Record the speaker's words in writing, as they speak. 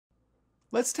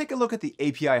Let's take a look at the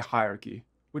API hierarchy,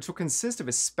 which will consist of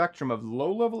a spectrum of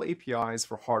low-level APIs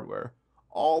for hardware,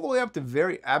 all the way up to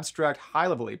very abstract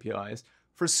high-level APIs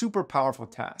for super powerful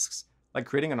tasks, like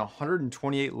creating an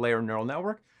 128-layer neural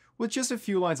network with just a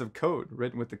few lines of code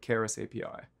written with the Keras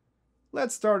API.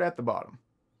 Let's start at the bottom.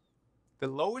 The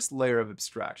lowest layer of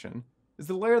abstraction is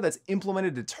the layer that's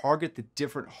implemented to target the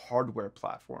different hardware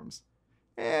platforms.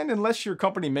 And unless your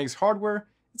company makes hardware,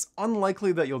 it's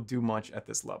unlikely that you'll do much at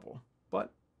this level,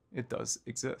 but it does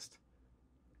exist.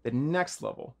 The next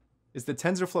level is the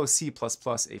TensorFlow C++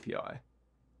 API.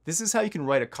 This is how you can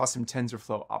write a custom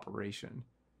TensorFlow operation.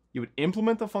 You would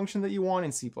implement the function that you want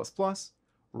in C++,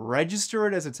 register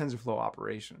it as a TensorFlow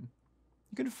operation.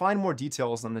 You can find more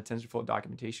details on the TensorFlow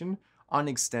documentation on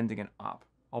extending an op.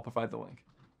 I'll provide the link.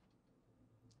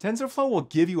 TensorFlow will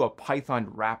give you a Python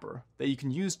wrapper that you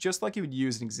can use just like you would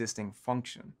use an existing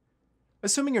function.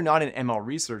 Assuming you're not an ML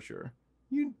researcher,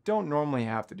 you don't normally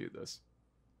have to do this.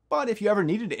 But if you ever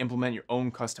needed to implement your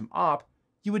own custom op,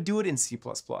 you would do it in C++,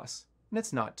 and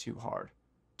it's not too hard.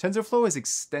 TensorFlow is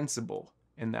extensible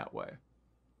in that way.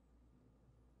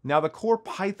 Now the core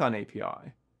Python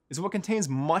API is what contains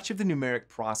much of the numeric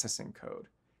processing code: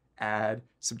 add,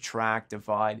 subtract,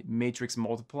 divide, matrix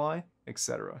multiply,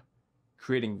 etc.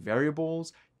 Creating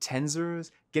variables, tensors,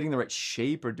 getting the right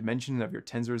shape or dimension of your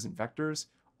tensors and vectors,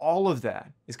 all of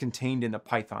that is contained in the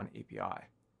Python API.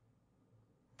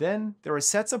 Then there are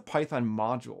sets of Python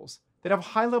modules that have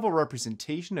high-level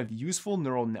representation of useful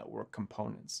neural network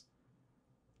components.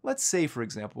 Let's say, for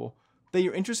example, that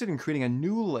you're interested in creating a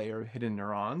new layer of hidden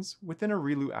neurons within a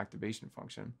ReLU activation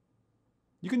function.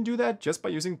 You can do that just by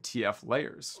using TF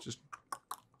layers, just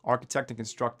architect and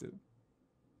construct it.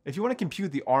 If you want to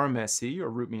compute the RMSE, or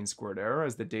root mean squared error,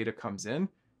 as the data comes in,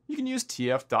 you can use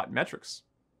tf.metrics.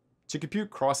 To compute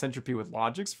cross-entropy with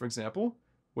logics, for example,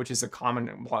 which is a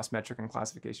common loss metric in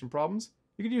classification problems,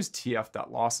 you can use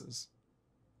tf.losses.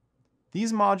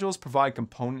 These modules provide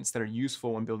components that are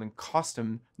useful when building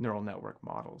custom neural network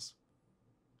models.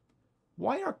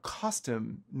 Why are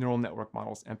custom neural network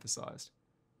models emphasized?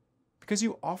 Because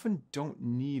you often don't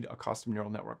need a custom neural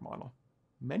network model.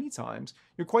 Many times,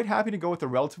 you're quite happy to go with a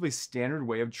relatively standard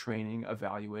way of training,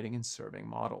 evaluating, and serving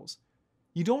models.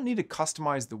 You don't need to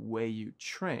customize the way you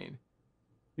train.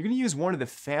 You're going to use one of the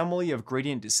family of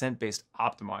gradient descent-based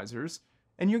optimizers,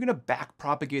 and you're going to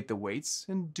backpropagate the weights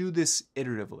and do this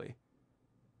iteratively.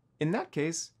 In that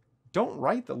case, don't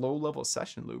write the low-level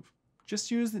session loop. Just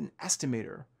use an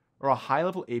estimator or a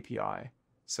high-level API,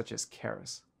 such as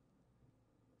Keras.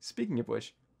 Speaking of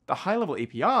which, the high-level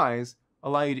APIs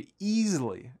allow you to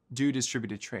easily do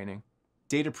distributed training,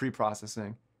 data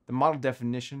preprocessing, the model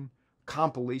definition,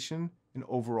 compilation, and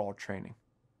overall training.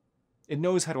 It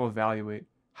knows how to evaluate,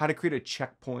 how to create a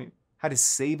checkpoint, how to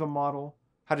save a model,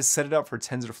 how to set it up for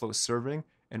TensorFlow serving,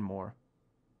 and more.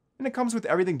 And it comes with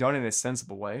everything done in a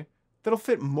sensible way that'll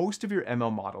fit most of your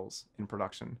ML models in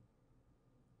production.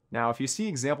 Now, if you see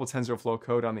example TensorFlow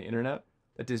code on the internet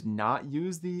that does not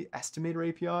use the estimator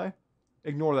API,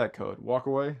 ignore that code. Walk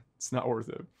away. It's not worth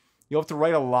it. You'll have to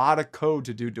write a lot of code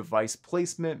to do device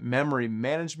placement, memory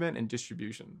management, and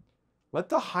distribution. Let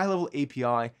the high-level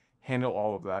API handle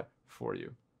all of that for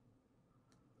you.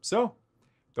 So,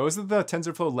 those are the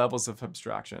TensorFlow levels of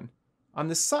abstraction. On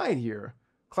the side here,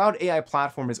 Cloud AI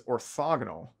Platform is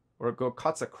orthogonal, or it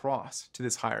cuts across to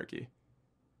this hierarchy.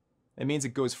 It means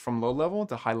it goes from low-level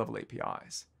to high-level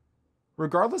APIs.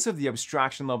 Regardless of the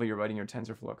abstraction level you're writing your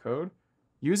TensorFlow code,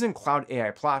 using Cloud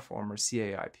AI Platform, or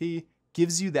CAIP,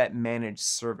 gives you that managed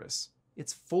service.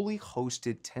 It's fully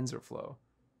hosted TensorFlow.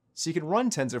 So you can run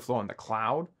TensorFlow on the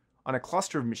cloud, on a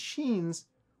cluster of machines,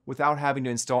 without having to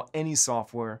install any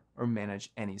software or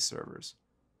manage any servers.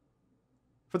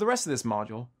 For the rest of this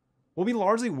module, we'll be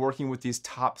largely working with these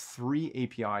top 3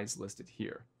 APIs listed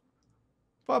here.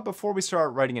 But before we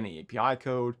start writing any API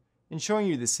code and showing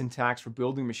you the syntax for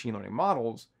building machine learning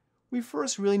models, we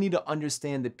first really need to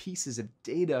understand the pieces of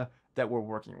data that we're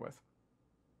working with.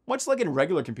 Much like in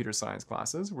regular computer science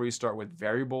classes, where you start with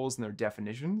variables and their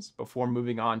definitions before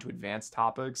moving on to advanced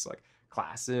topics like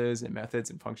classes and methods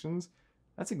and functions,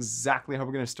 that's exactly how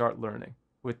we're going to start learning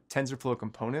with TensorFlow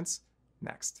components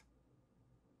next.